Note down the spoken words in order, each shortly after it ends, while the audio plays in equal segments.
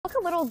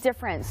a little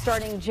different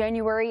starting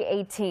January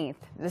 18th.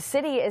 The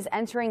city is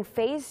entering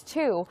phase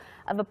 2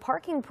 of a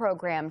parking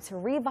program to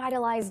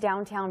revitalize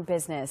downtown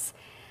business.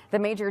 The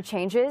major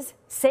changes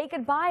say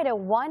goodbye to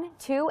 1,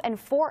 2,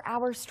 and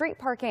 4-hour street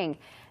parking.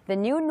 The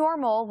new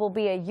normal will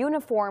be a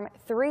uniform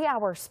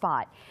 3-hour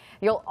spot.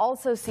 You'll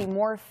also see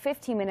more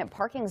 15-minute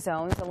parking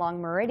zones along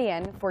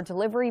Meridian for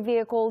delivery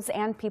vehicles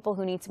and people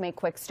who need to make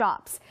quick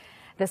stops.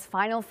 This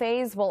final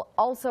phase will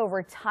also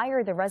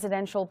retire the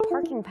residential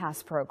parking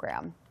pass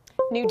program.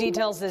 New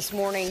details this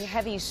morning.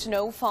 Heavy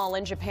snowfall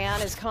in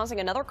Japan is causing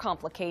another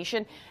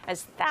complication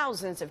as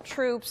thousands of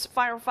troops,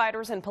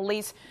 firefighters, and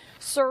police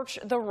search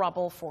the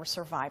rubble for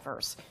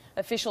survivors.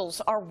 Officials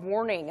are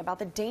warning about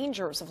the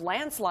dangers of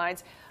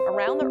landslides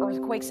around the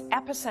earthquake's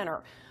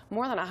epicenter.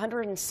 More than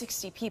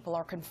 160 people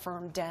are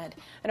confirmed dead,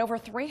 and over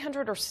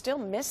 300 are still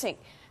missing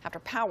after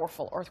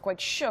powerful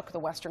earthquakes shook the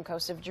western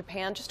coast of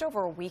Japan just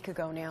over a week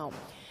ago now.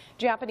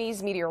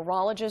 Japanese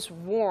meteorologists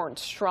warned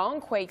strong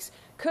quakes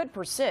could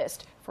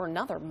persist for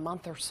another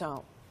month or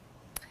so.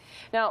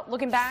 Now,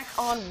 looking back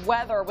on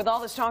weather, with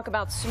all this talk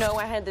about snow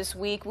ahead this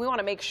week, we want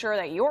to make sure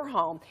that your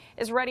home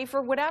is ready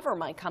for whatever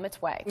might come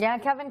its way. Yeah,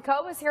 Kevin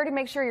Coe is here to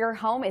make sure your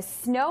home is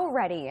snow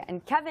ready.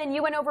 And Kevin,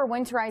 you went over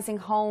winterizing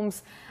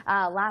homes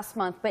last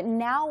month, but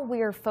now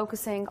we are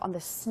focusing on the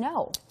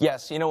snow.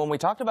 Yes, you know, when we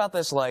talked about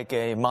this like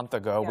a month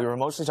ago, we were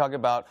mostly talking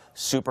about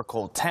super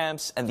cold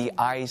temps and the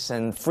ice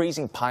and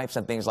freezing pipes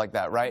and things like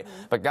that, right?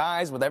 But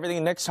guys, with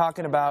everything Nick's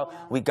talking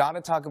about, we got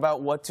to talk about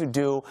what to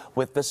do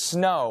with the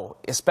snow,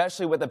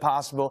 especially with the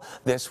possible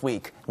this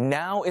week.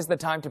 Now is the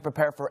time to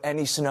prepare for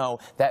any snow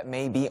that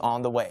may be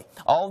on the way.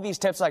 All of these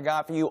tips I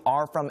got for you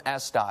are from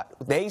SDOT.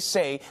 They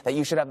say that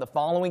you should have the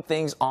following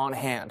things on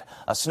hand: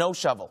 a snow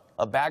shovel,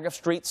 a bag of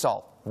street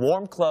salt,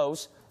 warm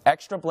clothes,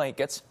 extra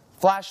blankets,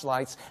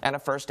 flashlights, and a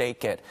first aid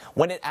kit.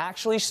 When it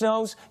actually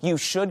snows, you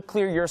should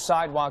clear your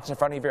sidewalks in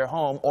front of your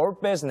home or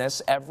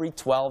business every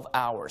 12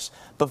 hours.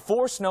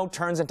 Before snow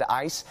turns into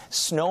ice,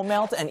 snow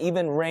melt and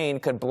even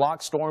rain could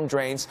block storm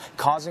drains,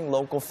 causing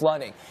local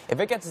flooding. If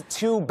it gets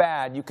too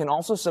bad, you can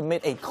also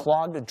submit a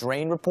clogged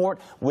drain report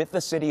with the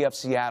city of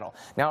Seattle.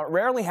 Now, it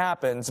rarely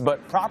happens,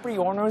 but property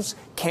owners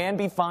can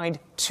be fined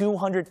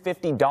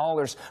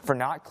 $250 for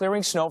not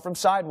clearing snow from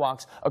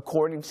sidewalks,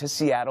 according to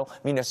Seattle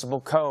Municipal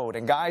Code.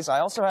 And guys,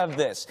 I also have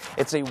this.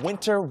 It's a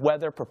winter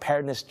weather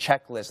preparedness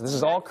checklist. This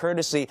is all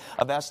courtesy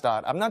of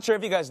SDOT. I'm not sure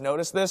if you guys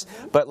noticed this,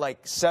 but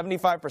like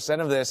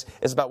 75% of this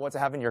is about what to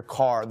have in your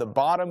car. The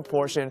bottom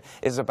portion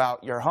is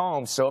about your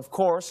home. So of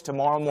course,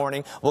 tomorrow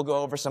morning, we'll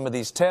go over some of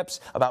these tips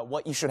about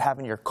what you should have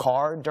in your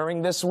car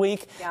during this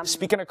week.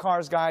 Speaking of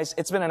cars, guys,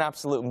 it's been an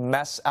absolute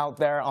mess out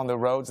there on the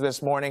roads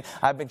this morning.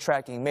 I've been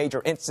tracking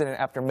major incident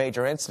after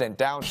major incident,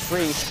 down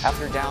tree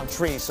after down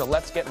tree. So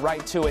let's get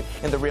right to it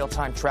in the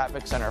real-time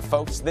traffic center.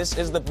 Folks, this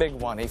is the big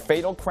one. A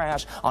fatal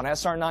crash on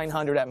SR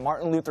 900 at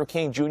Martin Luther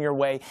King Jr.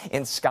 Way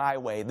in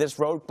Skyway. This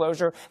road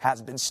closure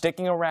has been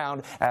sticking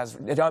around as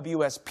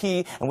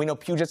WSP, and we know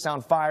Puget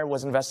Sound Fire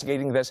was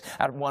investigating this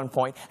at one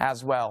point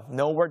as well.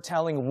 No word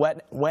telling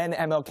when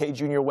MLK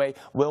Jr. Way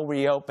will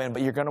reopen,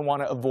 but you're going to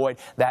want to avoid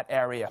that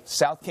area.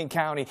 South King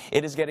County,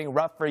 it is getting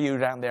rough for you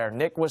down there.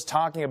 Nick was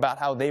talking about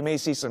how they may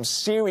see some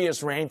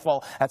serious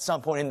rainfall at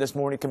some point in this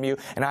morning commute,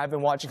 and I've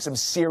been watching some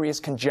serious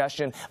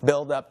congestion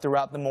build up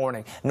throughout the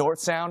morning. North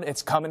Sound,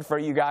 it's coming for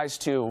you guys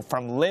too.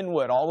 From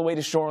Linwood all the way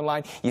to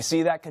Shoreline, you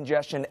see that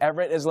congestion.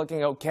 Everett is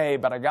looking okay,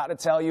 but I got to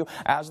tell you,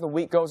 as the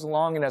week goes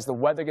along and as the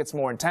weather gets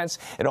more intense,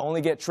 it'll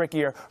only get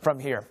trickier from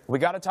here. We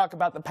got to talk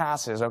about the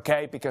passes,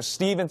 okay? Because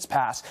Stevens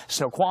Pass,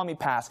 Snoqualmie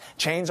Pass,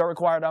 chains are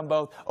required on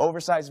both.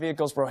 Oversized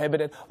vehicles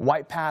prohibited.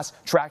 White Pass,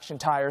 traction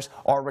tires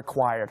are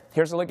required.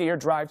 Here's a look at your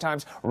drive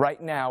times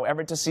right now.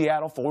 Everett to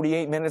Seattle,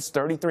 48 minutes,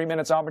 33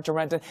 minutes Auburn to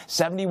Renton,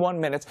 71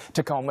 minutes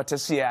Tacoma to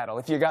Seattle.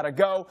 If you got to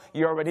go,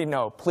 you already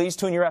know. Please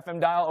tune your FM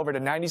dial over to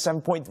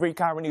 97.3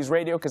 Kiro News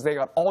Radio, because they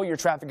got all your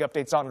traffic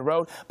updates on the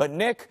road. But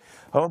Nick,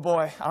 oh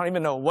boy, I don't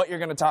even know what you're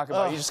going to talk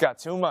about. You just got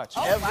too much.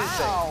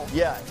 Everything. Wow.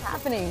 Yeah. What's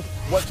happening?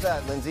 What's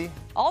that, Lindsay?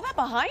 All that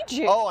behind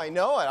you. Oh, I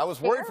know it. I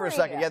was worried for a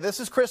second. Yeah, this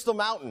is Crystal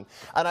Mountain.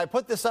 And I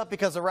put this up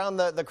because around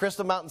the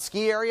Crystal Mountain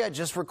ski area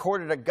just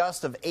recorded a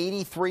gust of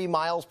 83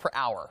 miles per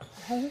hour.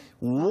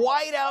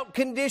 Whiteout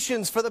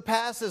conditions for the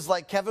passes,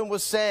 like Kevin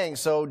was saying.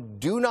 So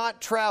do not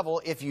travel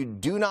if you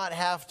do not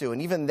have to.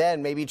 And even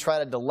then, maybe try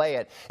to delay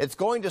it. It's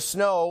going to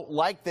snow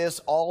like this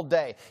all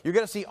day. You're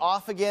going to see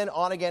off again,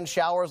 on again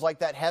showers like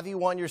that heavy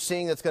one you're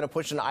seeing that's going to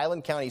push into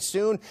Island County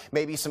soon.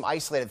 Maybe some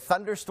isolated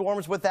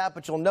thunderstorms with that.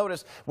 But you'll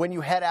notice when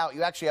you head out,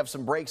 you actually have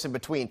some breaks in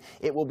between.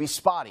 It will be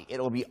spotty. It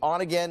will be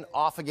on again,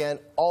 off again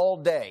all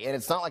day. And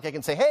it's not like I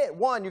can say, hey, at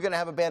 1, you're going to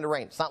have a band of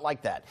rain. It's not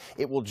like that.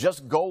 It will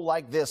just go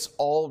like this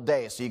all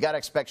day. So you got to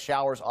expect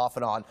showers off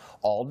and on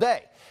all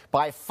day.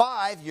 By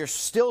 5, you're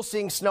still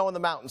seeing snow in the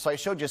mountains. So I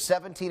showed you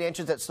 17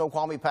 inches at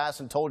Snoqualmie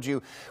Pass and told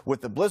you with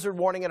the blizzard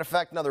warning in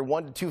effect, another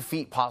 1 to 2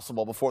 feet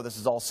possible before this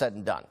is all said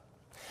and done.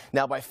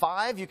 Now by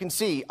 5, you can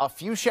see a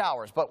few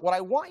showers, but what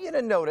I want you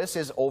to notice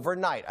is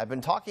overnight. I've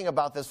been talking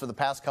about this for the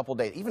past couple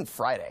days, even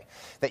Friday,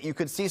 that you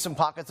could see some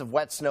pockets of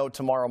wet snow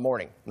tomorrow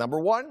morning. Number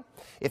 1,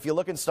 if you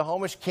look in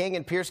Snohomish, King,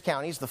 and Pierce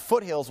counties, the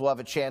foothills will have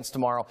a chance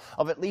tomorrow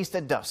of at least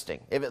a dusting,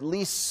 of at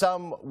least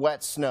some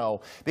wet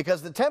snow,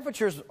 because the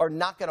temperatures are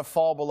not going to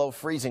fall below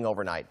freezing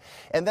overnight.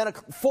 And then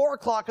at 4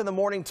 o'clock in the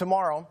morning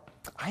tomorrow,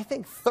 I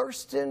think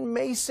Thurston,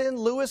 Mason,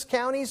 Lewis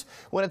counties,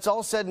 when it's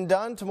all said and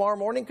done, tomorrow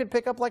morning could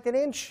pick up like an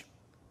inch.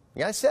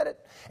 Yeah, I said it.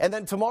 And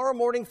then tomorrow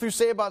morning through,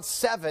 say, about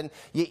 7,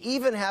 you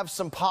even have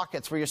some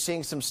pockets where you're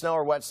seeing some snow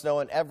or wet snow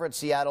in Everett,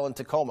 Seattle, and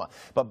Tacoma.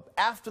 But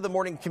after the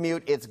morning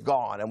commute, it's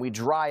gone, and we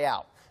dry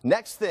out.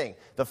 Next thing,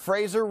 the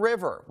Fraser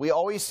River. We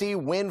always see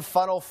wind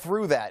funnel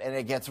through that, and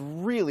it gets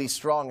really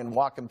strong in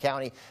Whatcom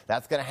County.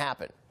 That's going to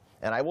happen.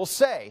 And I will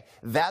say,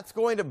 that's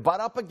going to butt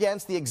up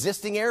against the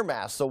existing air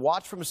mass. So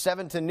watch from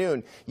 7 to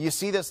noon. You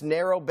see this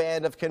narrow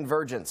band of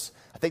convergence.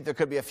 I think there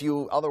could be a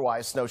few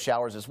otherwise snow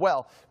showers as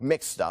well,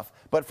 mixed stuff.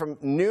 But from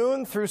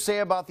noon through, say,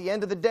 about the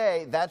end of the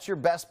day, that's your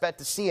best bet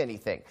to see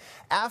anything.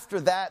 After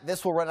that,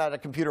 this will run out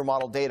of computer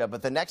model data.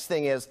 But the next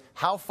thing is,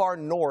 how far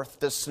north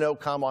does snow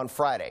come on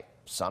Friday?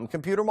 Some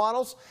computer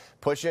models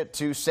push it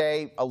to,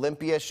 say,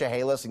 Olympia,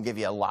 Chehalis, and give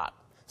you a lot.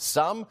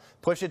 Some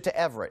push it to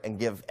Everett and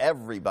give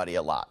everybody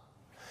a lot.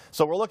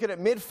 So we're looking at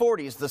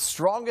mid-40s. The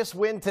strongest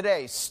wind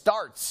today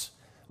starts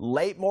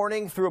late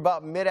morning through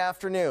about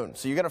mid-afternoon.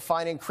 So you're going to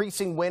find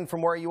increasing wind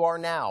from where you are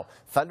now.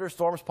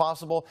 Thunderstorms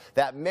possible.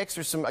 That mix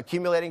or some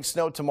accumulating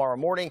snow tomorrow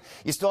morning.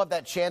 You still have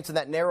that chance in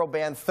that narrow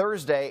band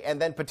Thursday,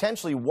 and then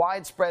potentially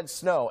widespread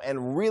snow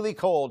and really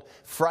cold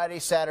Friday,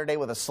 Saturday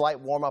with a slight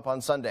warm-up on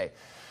Sunday.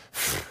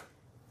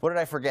 What did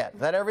I forget?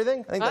 Is that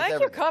everything? I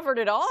think you covered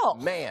it all.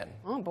 Man.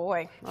 Oh,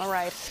 boy. All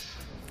right.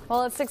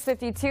 Well, it's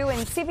 6:52,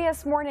 and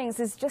CBS Mornings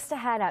is just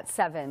ahead at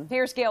 7.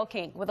 Here's Gail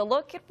King with a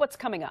look at what's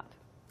coming up.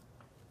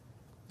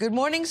 Good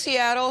morning,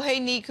 Seattle. Hey,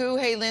 Niku.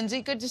 Hey,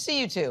 Lindsay. Good to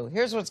see you, too.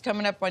 Here's what's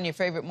coming up on your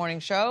favorite morning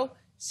show,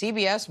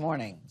 CBS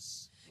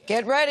Mornings.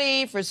 Get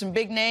ready for some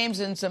big names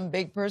and some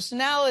big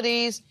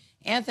personalities.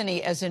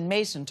 Anthony, as in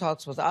Mason,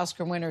 talks with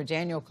Oscar winner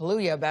Daniel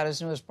Kaluuya about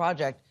his newest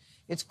project.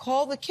 It's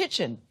called The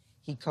Kitchen.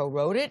 He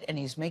co-wrote it, and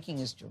he's making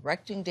his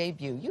directing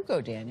debut. You go,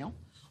 Daniel.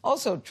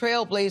 Also,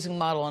 trailblazing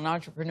model and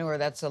entrepreneur,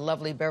 that's the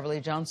lovely Beverly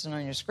Johnson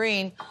on your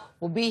screen,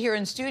 will be here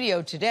in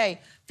studio today.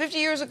 50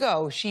 years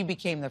ago, she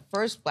became the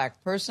first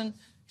black person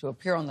to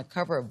appear on the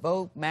cover of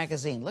Vogue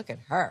magazine. Look at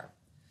her.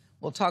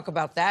 We'll talk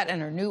about that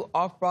and her new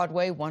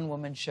off-Broadway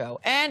one-woman show.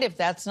 And if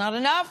that's not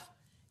enough,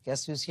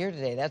 guess who's here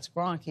today? That's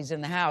Gronk. He's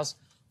in the house.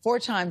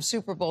 4-time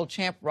Super Bowl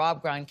champ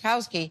Rob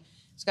Gronkowski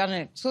has got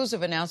an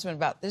exclusive announcement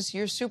about this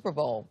year's Super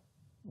Bowl.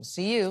 We'll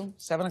see you,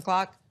 7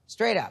 o'clock,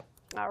 straight up.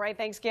 All right,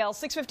 thanks, Gail.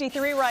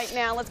 6:53 right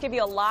now. Let's give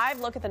you a live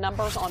look at the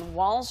numbers on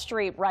Wall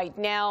Street right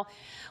now.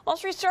 Wall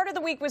Street started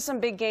the week with some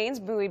big gains,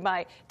 buoyed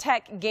by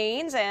tech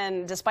gains,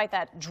 and despite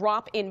that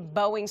drop in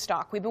Boeing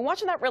stock, we've been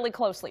watching that really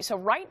closely. So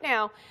right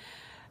now,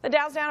 the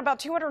Dow's down about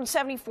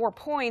 274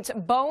 points.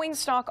 Boeing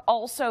stock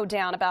also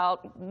down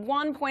about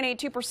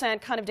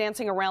 1.82%, kind of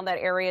dancing around that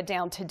area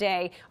down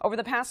today. Over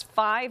the past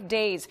 5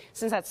 days,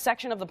 since that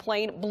section of the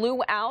plane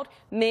blew out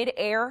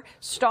mid-air,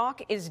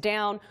 stock is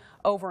down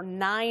over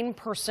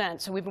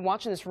 9%. So we've been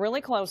watching this really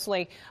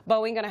closely.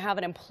 Boeing going to have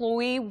an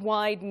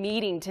employee-wide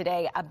meeting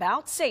today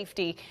about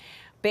safety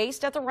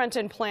based at the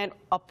Renton plant,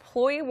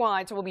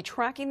 employee-wide. So we'll be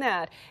tracking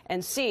that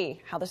and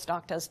see how the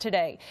stock does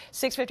today.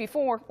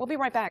 6:54. We'll be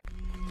right back.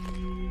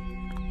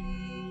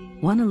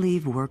 Want to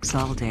leave works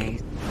all day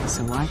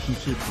so I can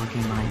keep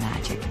working my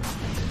magic.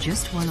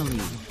 Just want to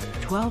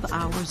leave. 12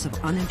 hours of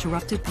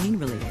uninterrupted pain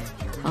relief.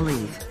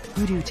 Aleve.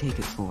 Who do you take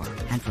it for?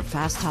 And for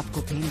fast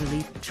topical pain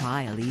relief,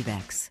 try Aleve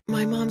X.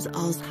 My mom's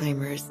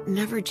Alzheimer's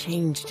never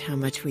changed how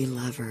much we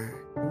love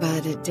her,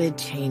 but it did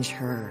change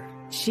her.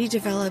 She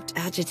developed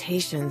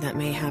agitation that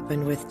may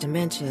happen with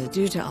dementia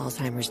due to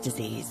Alzheimer's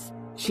disease.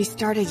 She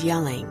started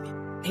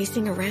yelling,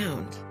 pacing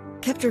around,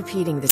 kept repeating the